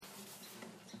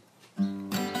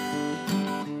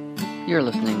You're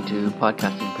listening to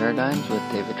Podcasting Paradigms with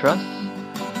David Truss.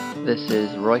 This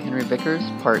is Roy Henry Vickers,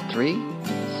 Part 3,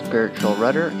 Spiritual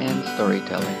Rudder and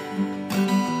Storytelling.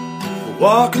 We're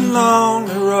walking along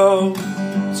the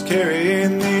roads,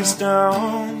 carrying these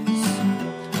stones,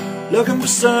 looking for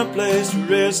some place to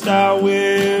rest our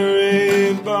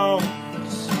weary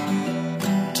bones,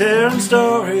 telling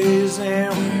stories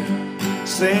and we're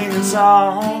singing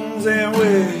songs, and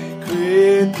we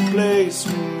create the place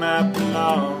we might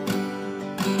belong.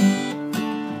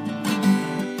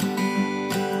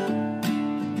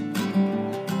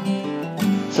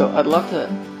 So I'd love to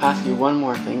ask you one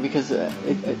more thing, because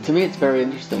to me it's very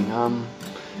interesting.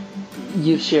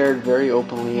 You've shared very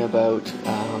openly about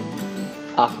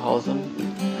alcoholism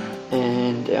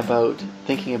and about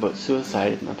thinking about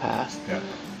suicide in the past. Yeah.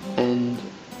 And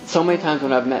so many times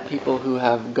when I've met people who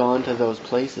have gone to those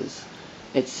places,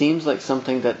 it seems like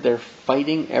something that they're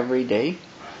fighting every day.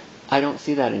 I don't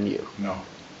see that in you. No.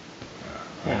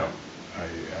 I don't.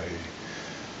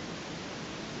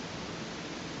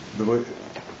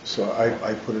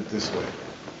 I put it this way.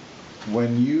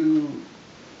 When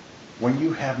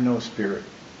you have no spirit,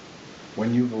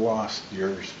 when you've lost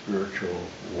your spiritual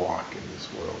walk in this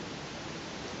world,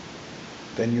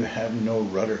 then you have no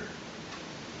rudder.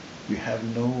 You're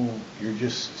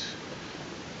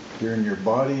in your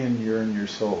body and you're in your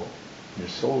soul. Your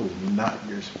soul is not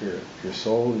your spirit. Your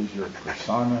soul is your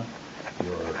persona,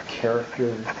 your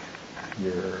character,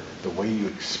 the way you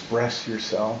express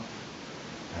yourself.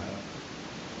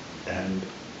 And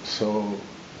so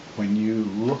when you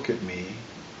look at me,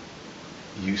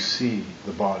 you see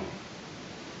the body.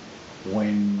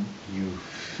 When you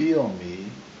feel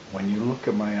me, when you look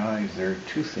at my eyes, there are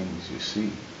two things you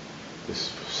see: the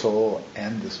soul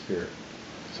and the spirit.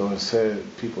 So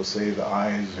people say the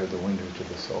eyes are the window to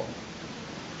the soul.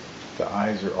 The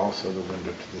eyes are also the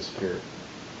window to the spirit.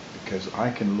 Because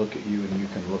I can look at you and you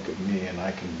can look at me, and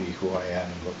I can be who I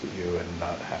am and look at you and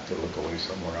not have to look away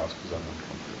somewhere else because I'm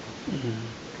uncomfortable.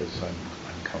 Because I'm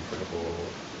uncomfortable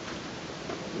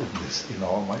in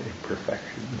all my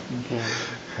imperfections. Yeah.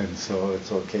 And so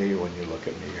it's okay when you look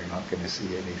at me. You're not going to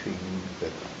see anything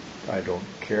that I don't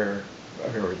care,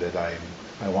 or that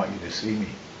I want you to see me.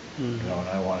 And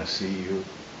I want to see you.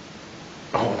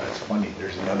 Oh, that's funny.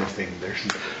 There's another thing.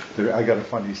 I got a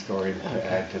funny story to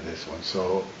add to this one.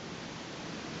 So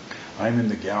I'm in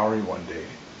the gallery one day,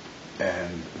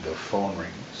 and the phone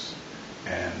rings,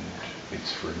 and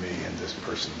it's for me, and this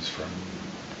person's from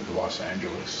Los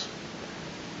Angeles,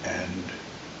 and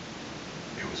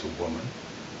it was a woman,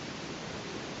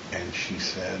 and she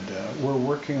said, we're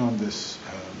working on this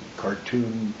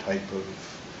cartoon type of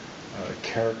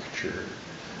caricature,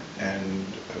 and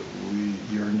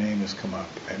your name has come up,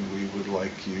 and we would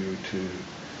like you to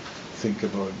think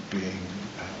about being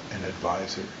an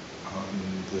advisor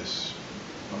on this,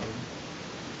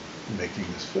 making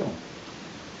this film.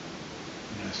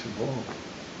 And I said, whoa,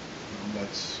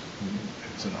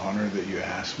 it's an honor that you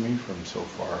asked me from so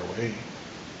far away.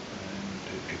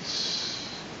 And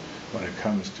when it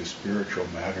comes to spiritual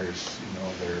matters,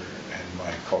 and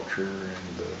my culture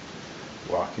and the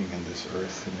walking in this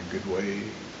earth in a good way,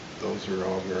 those are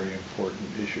all very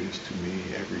important issues to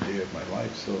me every day of my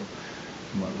life. So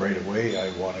right away, I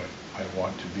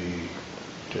want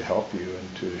to help you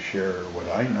and to share what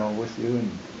I know with you,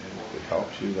 and if it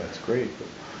helps you, that's great. But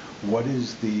what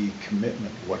is the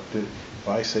commitment? If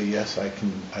I say yes,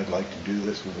 I'd like to do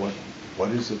this, what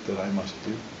is it that I must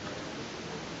do?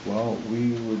 Well,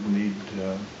 we would need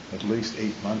at least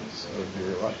 8 months of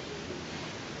your life.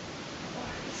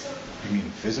 You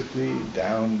mean physically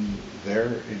down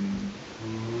there in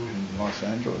Los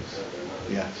Angeles?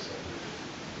 Yes.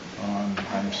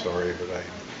 I'm sorry, but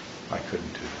I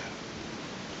couldn't do that.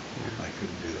 I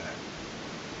couldn't do that.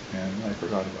 And I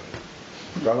forgot about it.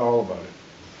 Forgot all about it.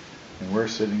 And we're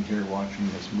sitting here watching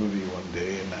this movie one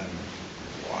day, and I'm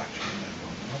watching and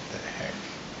going, what the heck?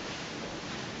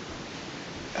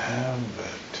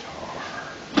 Avatar.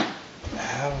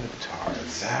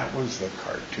 That was the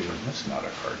cartoon. That's not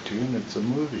a cartoon, it's a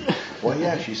movie. Well,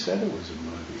 yeah, she said it was a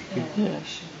movie. Yeah.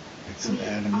 It's an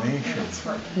animation.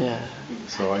 Yeah.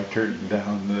 So I turned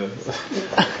down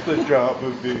the job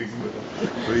of being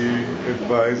the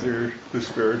advisor, the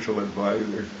spiritual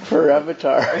advisor. For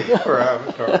Avatar. For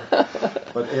Avatar.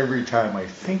 But every time I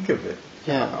think of it,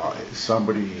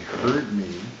 somebody heard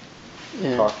me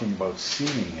talking about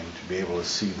seeing, and to be able to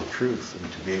see the truth,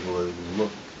 and to be able to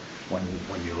look, when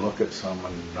you look at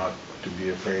someone, not to be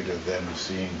afraid of them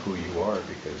seeing who you are,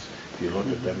 because if you look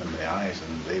at them in the eyes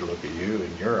and they look at you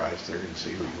in your eyes, they're going to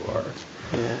see who you are.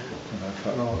 Yeah. And I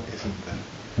thought, isn't that?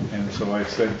 And so I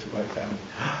said to my family,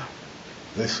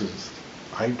 this is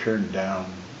I turned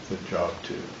down the job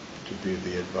to be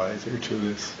the advisor to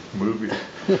this movie.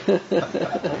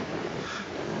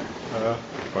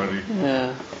 Funny.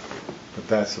 Yeah. But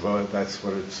that's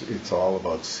what it's all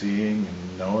about, seeing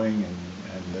and knowing,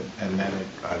 and then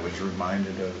I was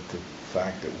reminded of the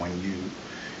fact that when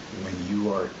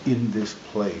you are in this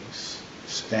place,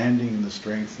 standing in the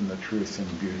strength and the truth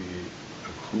and beauty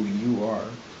of who you are,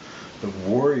 the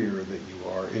warrior that you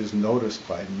are is noticed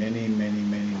by many, many,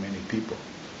 many, many people.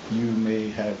 You may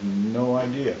have no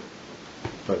idea,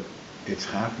 but it's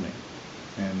happening.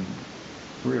 And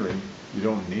really, you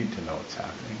don't need to know it's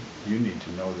happening. You need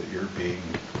to know that you're being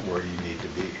where you need to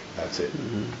be. That's it.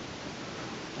 Mm-hmm.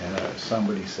 And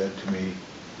somebody said to me,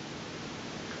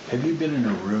 have you been in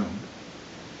a room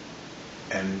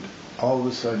and all of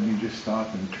a sudden you just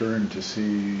stop and turn to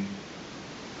see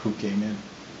who came in?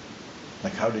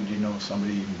 Like, how did you know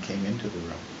somebody even came into the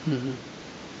room?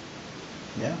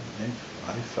 Mm-hmm. Yeah,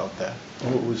 I felt that.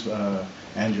 Oh, it was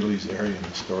Angeles Arian,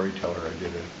 the storyteller. I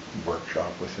did a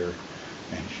workshop with her,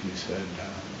 and she said,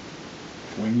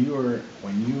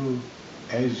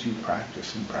 as you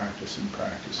practice and practice and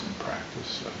practice and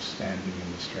practice of standing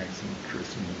in the strength and the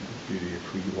truth and the beauty of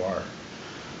who you are,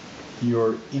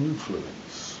 your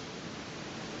influence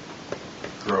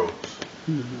grows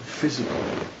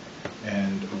physically.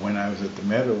 And when I was at the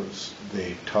Meadows,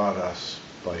 they taught us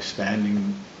by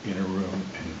standing in a room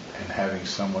and having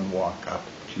someone walk up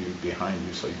to you behind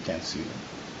you so you can't see them.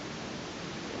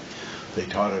 They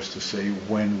taught us to say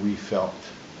when we felt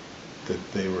that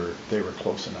they were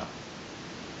close enough,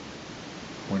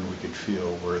 when we could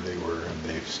feel where they were and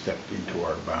they've stepped into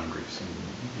our boundaries,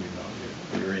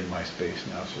 and you're in my space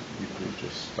now, so you please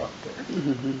just stop there.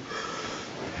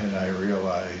 Mm-hmm. And I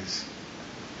realized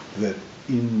that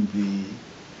in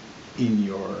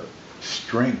your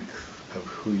strength of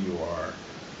who you are,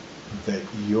 that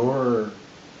your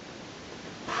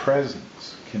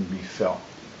presence can be felt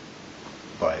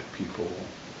by people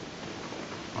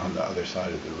on the other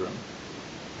side of the room.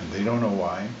 And they don't know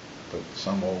why, but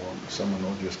someone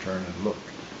will just turn and look,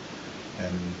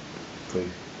 and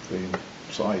they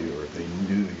saw you or they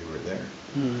knew you were there.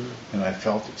 Mm-hmm. And I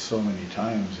felt it so many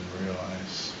times and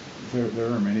realized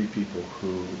there are many people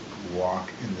who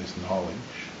walk in this knowledge,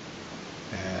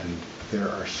 and there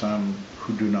are some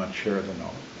who do not share the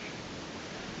knowledge,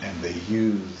 and they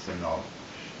use the knowledge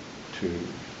to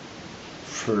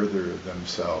further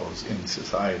themselves in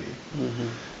society.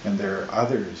 Mm-hmm. And there are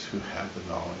others who have the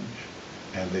knowledge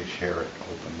and they share it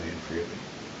openly and freely.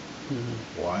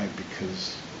 Mm-hmm. Why?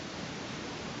 Because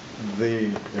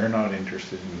they're not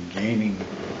interested in gaining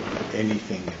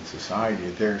anything in society.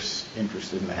 They're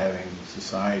interested in having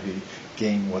society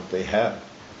gain what they have.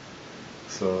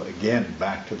 So again,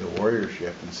 back to the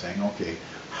warriorship and saying, okay,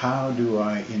 how do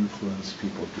I influence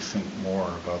people to think more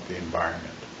about the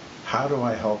environment? How do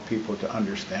I help people to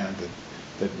understand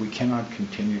that we cannot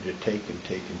continue to take and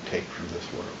take and take from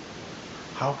this world?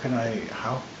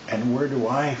 And where do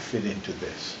I fit into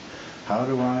this?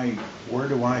 Where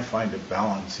do I find a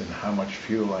balance in how much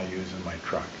fuel I use in my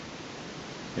truck?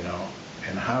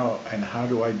 And how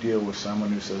do I deal with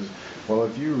someone who says, well,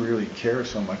 if you really care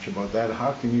so much about that,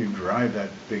 how can you drive that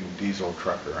big diesel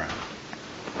truck around?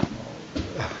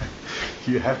 Well,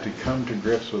 you have to come to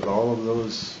grips with all of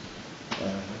those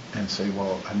and say,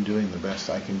 well, I'm doing the best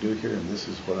I can do here, and this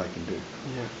is what I can do.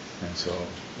 Yeah. And so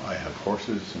I have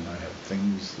horses, and I have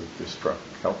things that this truck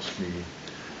helps me,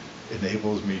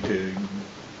 enables me to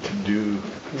do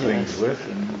things with,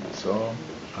 and so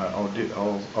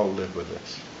I'll live with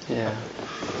this. Yeah.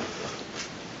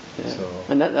 Yeah. So,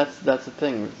 and that's the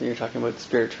thing. You're talking about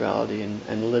spirituality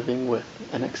and living with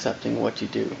and accepting what you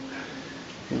do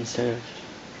instead of.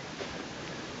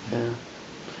 Yeah.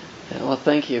 Yeah, well,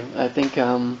 thank you. I think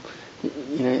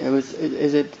it was.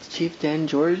 Is it Chief Dan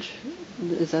George?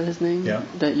 Is that his name? Yeah.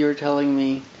 That you were telling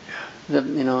me,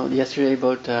 yesterday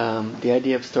about the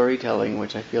idea of storytelling,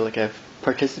 which I feel like I've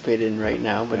participated in right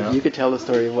now. But if you could tell the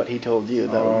story of what he told you,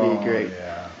 that would be great.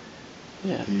 Yeah.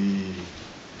 Yeah.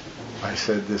 I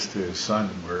said this to his son,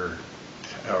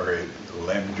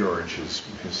 Len George, his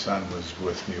son was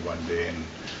with me one day, and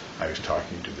I was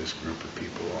talking to this group of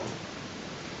people.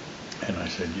 And I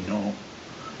said,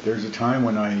 there's a time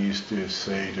when I used to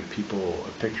say to people,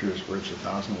 a picture is worth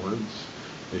 1,000 words.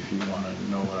 If you want to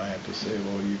know what I have to say,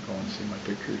 well, you go and see my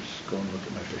pictures, go and look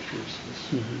at my pictures.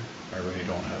 I really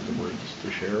don't have the words to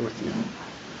share with you.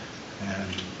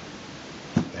 And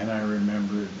then I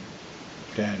remembered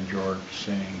Dan George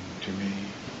saying to me,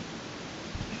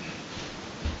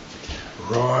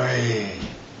 Roy,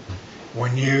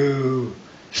 when you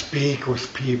speak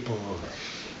with people,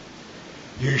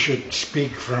 you should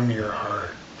speak from your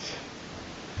heart,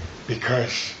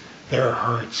 because their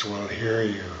hearts will hear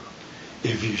you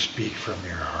if you speak from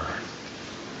your heart.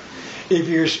 If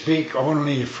you speak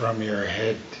only from your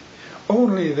head,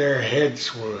 only their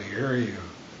heads will hear you.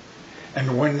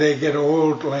 And when they get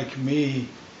old like me,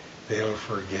 they'll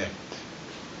forget.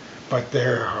 But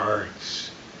their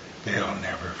hearts, they'll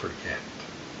never forget.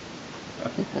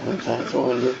 That's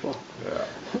wonderful.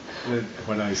 Yeah.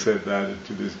 When I said that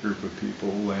to this group of people,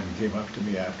 Len came up to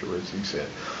me afterwards. He said,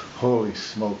 "Holy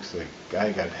smokes, the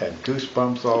guy had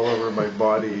goosebumps all over my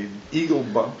body, eagle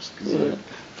bumps, because it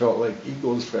felt like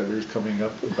eagle's feathers coming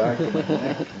up the back of my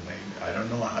neck." And I don't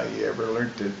know how you ever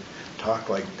learned to talk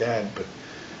like Dad, but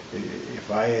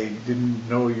if I didn't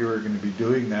know you were going to be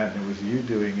doing that and it was you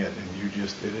doing it and you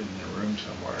just did it in a room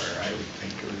somewhere, I would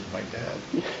think it was my dad.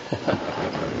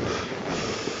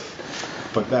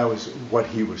 But that was what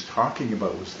he was talking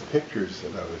about, was the pictures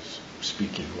that I was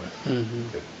speaking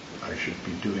with, that I should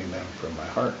be doing them from my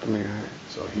heart. From your heart.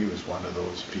 So he was one of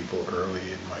those people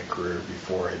early in my career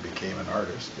before I became an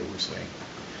artist that was saying,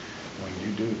 when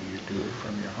you do it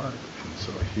from your heart. And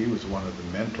so he was one of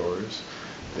the mentors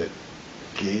that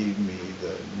gave me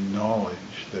the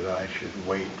knowledge that I should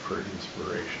wait for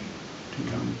inspiration to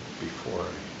come before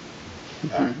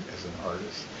I act as an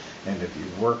artist. And if you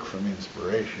work from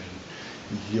inspiration,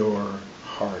 your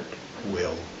heart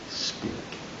will speak.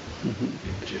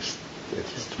 It just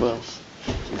will.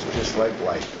 It's just like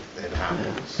life. It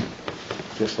happens.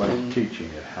 Just like teaching,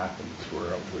 it happens.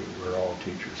 We're all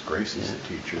teachers. Grace is a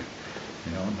teacher.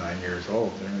 9 years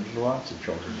old. There's lots of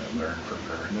children that learn from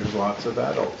her, and there's lots of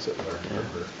adults that learn from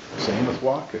her. Same with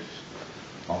Wackas.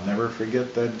 I'll never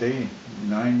forget that day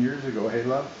 9 years ago. Hey,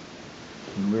 love.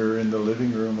 And we were in the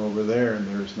living room over there, and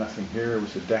there was nothing here. It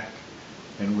was a deck,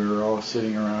 and we were all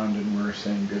sitting around, and we were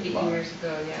saying goodbye. 8 years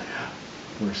ago, yeah.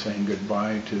 We were saying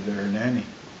goodbye to their nanny,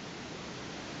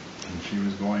 and she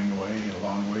was going away a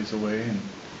long ways away,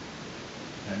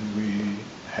 and we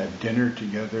had dinner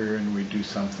together, and we do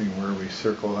something where we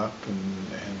circle up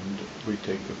and we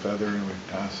take the feather and we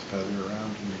pass the feather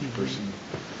around, and each person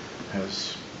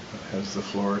has the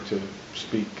floor to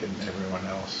speak, and everyone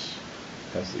else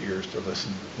has the ears to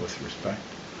listen with respect.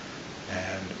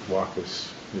 And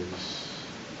Wackas is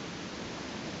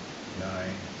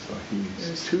 9, so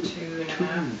he's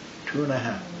two and a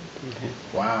half. Okay.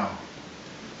 Wow.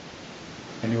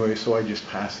 Anyway, so I just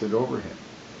passed it over him.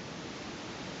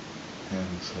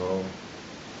 And so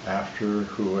after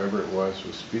whoever it was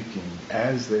speaking,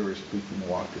 as they were speaking,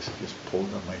 Wackas just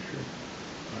pulled on my shirt.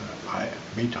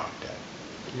 Me talk, Dad.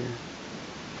 Yeah.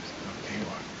 I said, okay,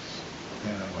 Wackas.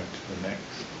 And I went to the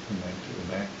next, and then to the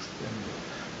next. And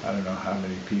I don't know how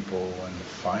many people, when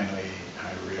finally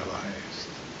I realized,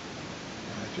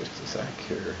 just a sec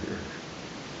here,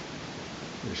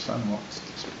 your son wants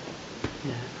to speak.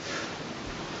 Yeah.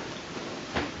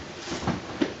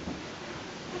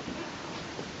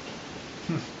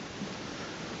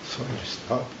 So I just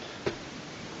stopped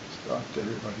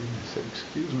everybody and I said,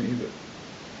 excuse me, but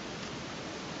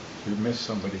you missed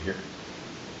somebody here.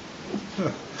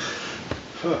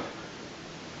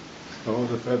 So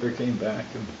the feather came back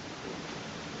and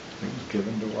it was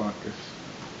given to Wackas.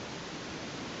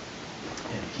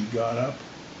 And he got up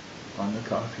on the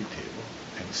coffee table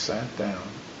and sat down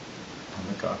on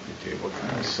the coffee table,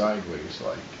 kind of sideways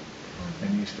like,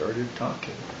 and he started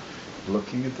talking,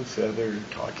 looking at the feather,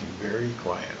 talking very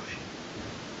quietly.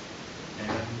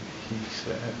 And he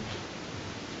said,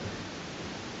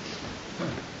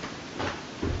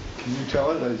 can you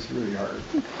tell it? It's really hard.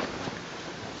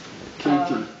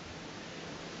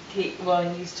 Katie. Well,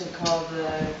 he used to call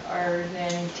our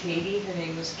nanny Katie. Her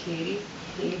name was Katie.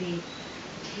 Katie,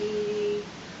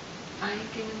 I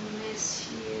can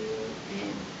miss you,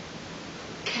 and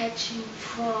catching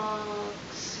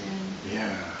frogs and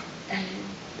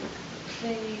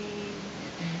playing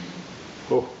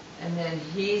and then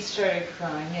he started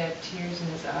crying. He had tears in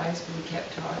his eyes, but he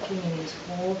kept talking and he was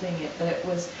holding it. But it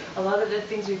was a lot of the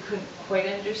things we couldn't quite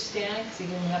understand because he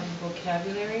didn't have the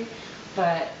vocabulary.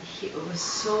 But it was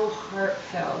so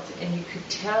heartfelt, and you could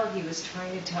tell he was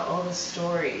trying to tell all the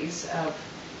stories of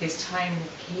his time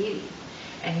with Katie.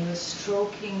 And he was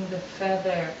stroking the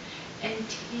feather. And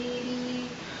Katie,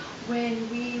 when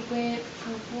we went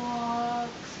for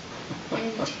walks,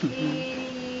 and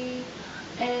Katie,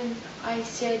 and I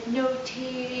said, no,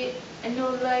 Katie, I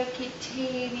don't like it,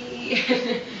 Katie.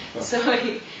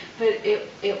 But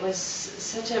it was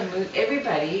such a mood.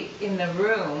 Everybody in the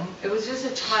room, it was just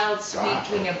a child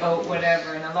speaking about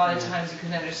whatever, and a lot of times you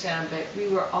couldn't understand, but we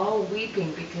were all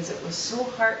weeping because it was so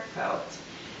heartfelt.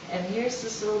 And here's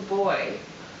this little boy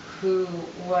who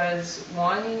was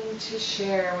wanting to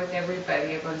share with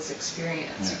everybody about his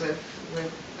experience with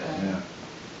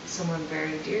someone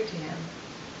very dear to him.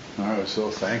 I was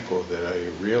so thankful that I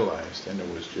realized, and it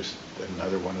was just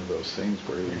another one of those things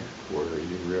where you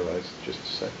realize, just a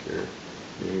sec,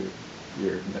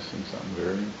 you're missing something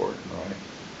very important, right?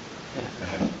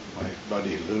 And my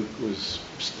buddy Luke was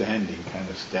kind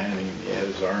of standing, and he had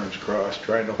his arms crossed,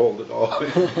 trying to hold it all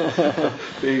in.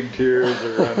 Big tears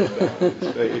are running down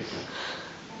his face.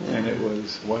 And it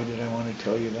was, why did I want to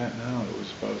tell you that now? It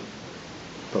was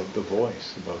about the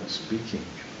voice, about speaking,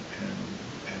 and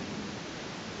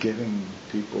giving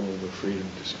people the freedom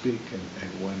to speak. And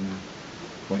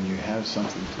when you have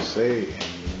something to say and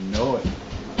you know it,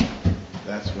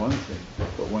 that's one thing.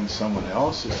 But when someone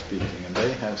else is speaking and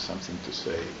they have something to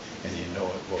say and you know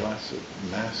it, well, that's a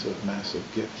massive, massive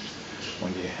gift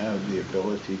when you have the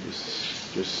ability to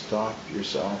just stop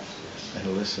yourself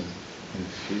and listen and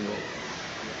feel.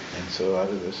 And so out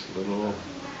of this little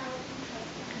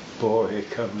boy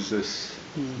comes this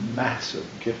massive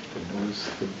gift, and it was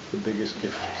the biggest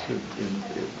gift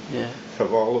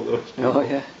of all of those people. Oh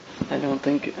yeah. I don't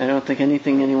think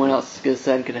anything anyone else could have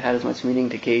said could have had as much meaning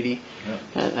to Katie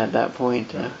at that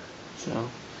point. So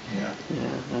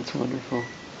that's wonderful.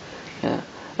 Yeah,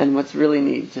 and what's really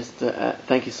neat, just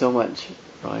thank you so much,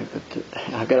 Roy. But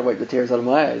I've got to wipe the tears out of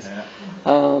my eyes.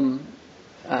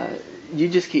 You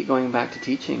just keep going back to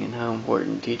teaching and how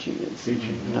important teaching is.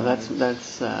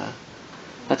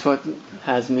 That's what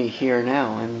has me here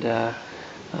now. And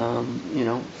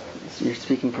you're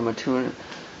speaking from a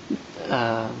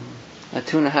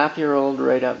 2.5-year-old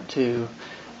right up to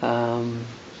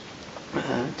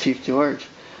Chief George.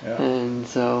 And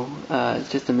so it's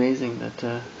just amazing that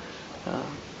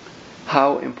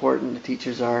how important the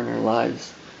teachers are in our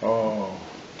lives. Oh,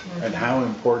 and how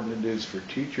important it is for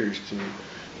teachers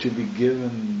to be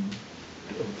given,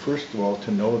 first of all,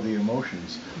 to know the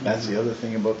emotions. That's the other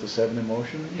thing about the 7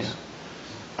 emotions. Yeah.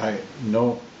 I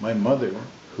know my mother,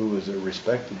 who was a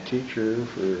respected teacher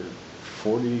for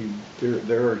 40,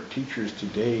 there are teachers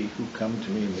today who come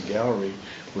to me in the gallery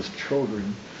with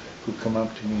children who come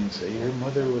up to me and say, your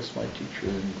mother was my teacher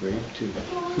in grade 2.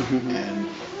 And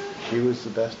she was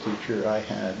the best teacher I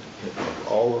had of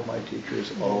all of my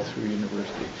teachers all through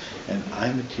university. And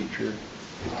I'm a teacher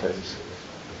because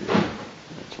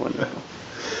that's wonderful.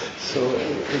 So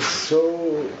it's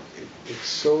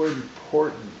so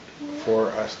important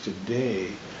for us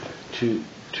today to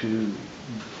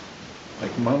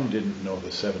like Mom didn't know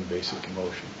the 7 basic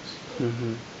emotions.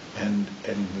 And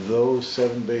those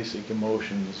 7 basic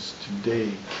emotions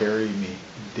today carry me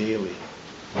daily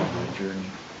on my journey.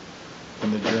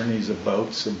 And the journey is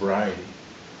about sobriety.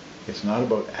 It's not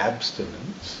about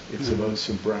abstinence, it's about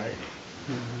sobriety.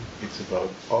 It's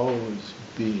about always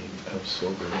being of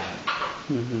sober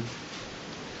mind.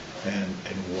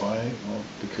 And why? Well,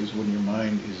 because when your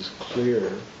mind is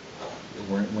clear,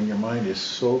 when your mind is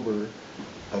sober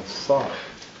of thought,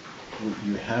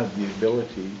 you have the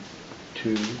ability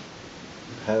to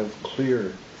have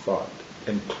clear thought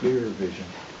and clear vision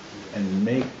and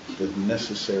make the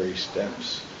necessary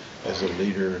steps as a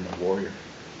leader and a warrior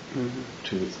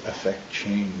to affect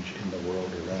change in the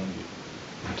world around you.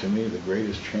 And to me, the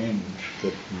greatest change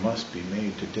that must be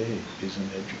made today is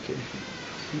in education.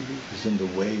 Is in the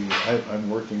way I'm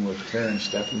working with Karen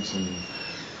Stephenson,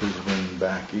 who's been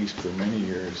back east for many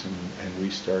years, and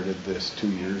we started this 2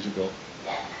 years ago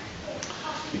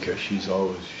because she's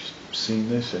always seen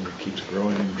this, and it keeps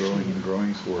growing and growing and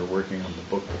growing. So we're working on the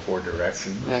book Before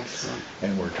Directions. Excellent.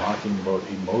 And we're talking about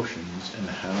emotions and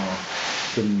how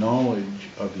the knowledge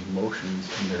of emotions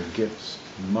and their gifts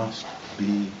must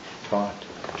be taught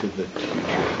to the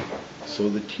teacher, so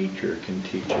the teacher can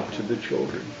teach it to the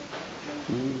children.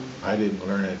 I didn't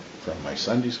learn it from my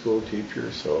Sunday school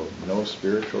teacher, so no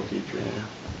spiritual teacher,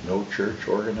 no church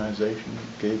organization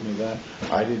gave me that.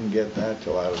 I didn't get that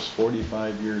till I was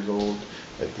 45 years old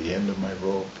at the end of my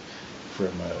rope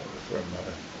from a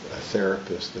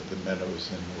therapist at the Meadows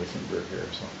in Wickenburg,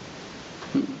 Arizona.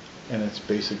 And it's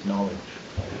basic knowledge.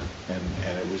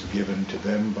 And it was given to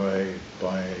them by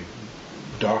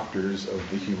doctors of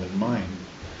the human mind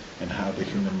and how the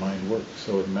human mind works.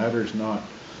 So it matters not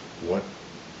what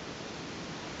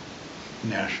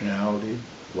nationality,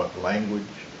 what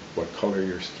language, what color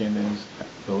your skin is,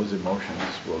 those emotions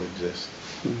will exist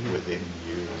within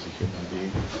you as a human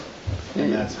being.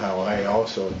 And that's how I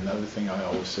also, another thing I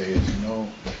always say is,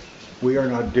 we are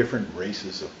not different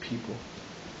races of people.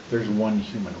 There's one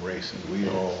human race, and we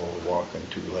all walk on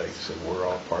 2 legs, and we're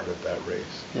all part of that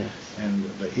race. Yes. And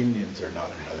the Indians are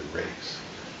not another race.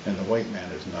 And the white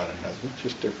man is not another,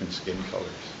 just different skin colors.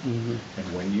 Mm-hmm.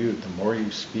 And the more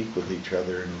you speak with each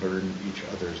other and learn each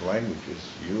other's languages,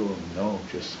 you will know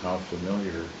just how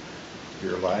familiar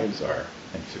your lives are.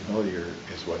 And familiar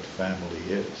is what family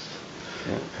is.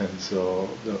 Yeah. And so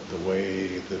the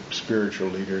way the spiritual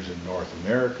leaders in North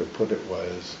America put it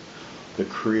was, the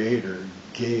Creator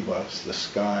gave us the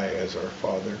sky as our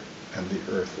father and the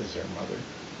earth as our mother.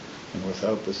 And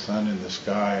without the sun in the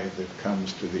sky that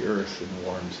comes to the earth and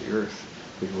warms the earth,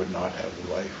 we would not have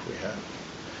the life we have.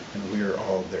 And we are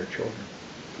all their children.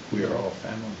 We are all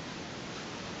family.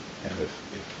 And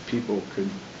if people could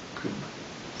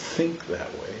think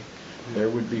that way, there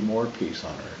would be more peace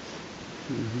on earth.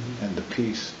 Mm-hmm. And the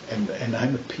peace, and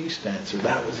I'm a peace dancer.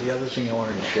 That was the other thing I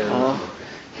wanted to share with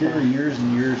you. Here, years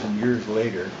and years and years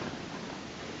later,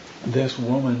 this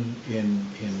woman in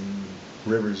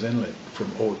Rivers Inlet from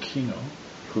Oakino,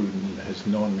 who has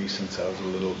known me since I was a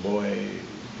little boy,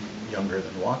 younger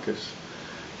than Wacus,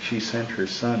 she sent her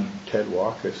son, Ted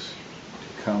Wacus,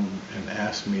 to come and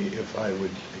ask me if I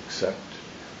would accept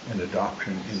an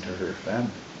adoption into her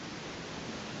family.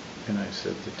 And I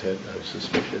said to Ted, I was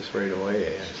suspicious right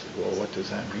away. I said, well, what does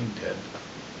that mean, Ted?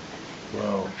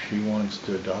 Well, she wants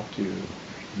to adopt you,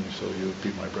 so you would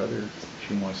be my brother.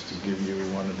 She wants to give you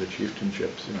one of the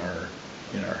chieftainships in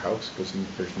our house because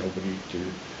there's nobody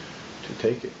to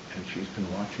take it. And she's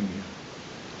been watching you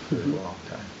for a long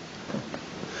time.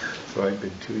 So I'd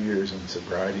been 2 years in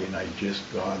sobriety, and I'd just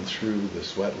gone through the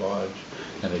sweat lodge,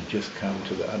 and had just come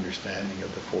to the understanding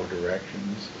of the 4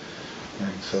 directions.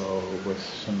 And so with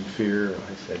some fear,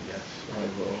 I said, yes,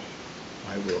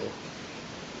 I will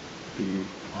be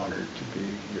honored to be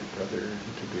your brother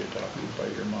and to be adopted by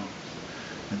your mom.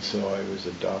 And so I was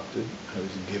adopted. I was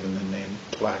given the name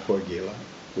Tlaquaquila,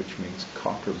 which means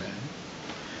copper man.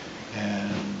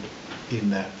 And in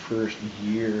that first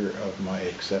year of my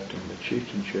accepting the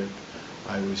chieftainship,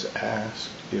 I was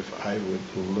asked if I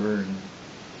would learn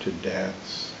to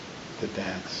dance the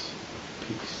dance of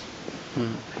peace.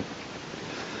 Hmm.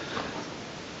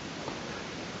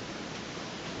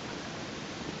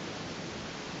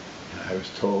 I was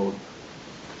told,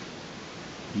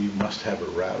 you must have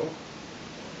a rattle,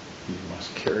 you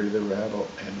must carry the rattle,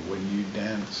 and when you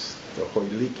dance the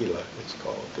Hoilikila, it's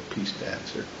called, the peace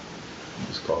dancer,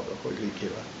 is called the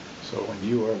Hoilikila. So when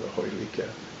you are the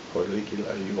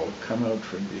Hoilikila, you will come out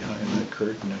from behind the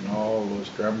curtain, and all those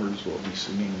drummers will be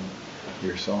singing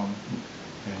your song,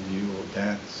 and you will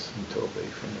dance until they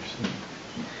finish singing,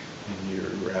 and your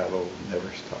rattle will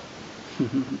never stop.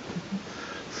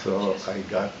 So I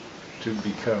got to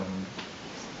become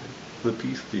the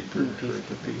peacekeeper, or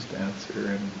the peace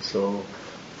dancer. And so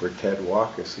for Ted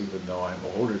Wacus, even though I'm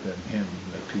older than him,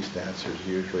 the peace dancer is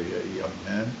usually a young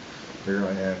man. Here I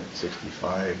am at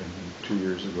 65, and 2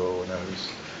 years ago when I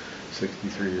was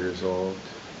 63 years old,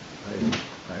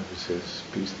 I was his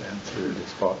peace dancer at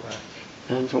his potlatch.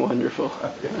 That's wonderful.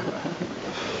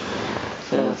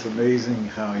 So it's amazing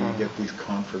how you get these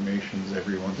confirmations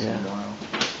every once in a while.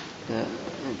 Yeah,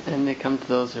 and they come to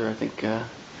those who are, I think,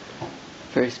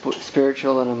 very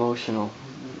spiritual and emotional.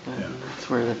 That's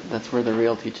where the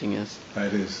real teaching is.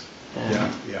 That is,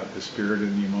 yeah, the spirit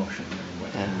and the emotion.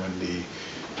 And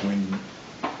when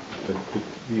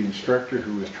the instructor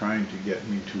who was trying to get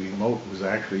me to emote was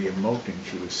actually emoting,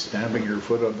 she was stamping her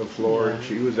foot on the floor, and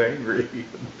she was angry.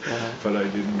 But I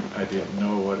didn't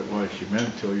know what it was she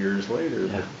meant till years later.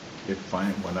 But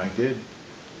when I did.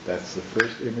 That's the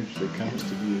first image that comes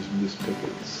to me, is Miss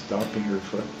Pickett stomping her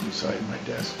foot beside my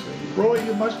desk saying, Roy,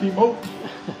 you must emote!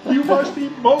 You must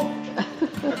emote!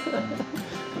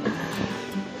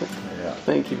 Yeah.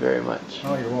 Thank you very much.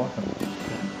 Oh, you're welcome.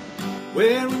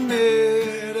 When we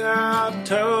met, I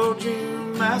told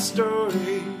you my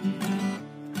story.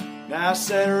 Now I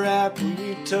sat right when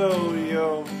you told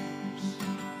yours.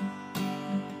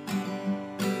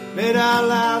 Made our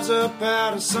lives up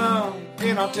out of some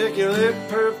inarticulate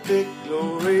perfect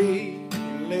glory.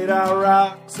 Laid our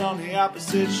rocks on the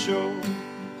opposite shore.